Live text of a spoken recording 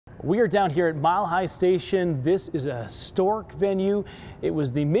We are down here at Mile High Station. This is a historic venue. It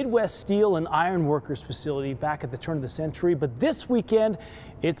was the Midwest Steel and Iron Workers facility back at the turn of the century. But this weekend,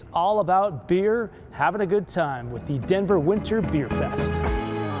 it's all about beer, having a good time with the Denver Winter Beer Fest.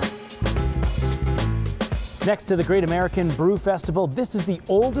 Next to the Great American Brew Festival, this is the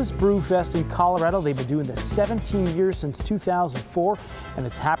oldest brew fest in Colorado. They've been doing this 17 years, since 2004, and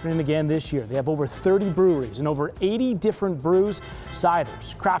it's happening again this year. They have over 30 breweries and over 80 different brews,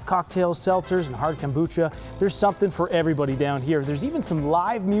 ciders, craft cocktails, seltzers, and hard kombucha. There's something for everybody down here. There's even some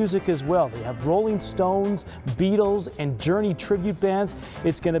live music as well. They have Rolling Stones, Beatles, and Journey tribute bands.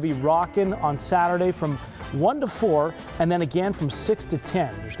 It's going to be rocking on Saturday from 1 to 4, and then again from 6 to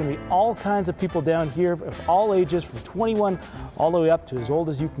 10. There's going to be all kinds of people down here of all ages, from 21 all the way up to as old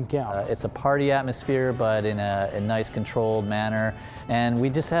as you can count. It's a party atmosphere, but in a nice, controlled manner. And we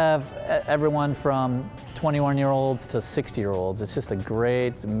just have everyone from 21-year-olds to 60-year-olds. It's just a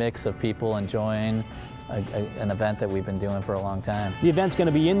great mix of people enjoying an event that we've been doing for a long time. The event's going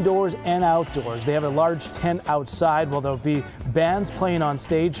to be indoors and outdoors. They have a large tent outside. Well, there'll be bands playing on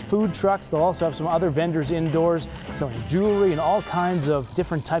stage, food trucks. They'll also have some other vendors indoors selling jewelry and all kinds of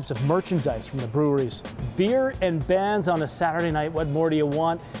different types of merchandise from the breweries. Beer and bands on a Saturday night. What more do you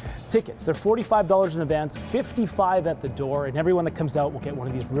want? Tickets, they're $45 in advance, $55 at the door, and everyone that comes out will get one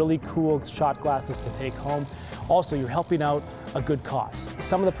of these really cool shot glasses to take home. Also, you're helping out a good cause.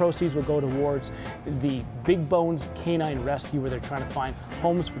 Some of the proceeds will go towards the Big Bones Canine Rescue, where they're trying to find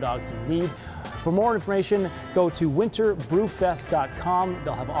homes for dogs in need. For more information, go to winterbrewfest.com.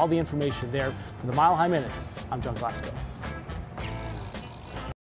 They'll have all the information there. For the Mile High Minute, I'm John Glasgow.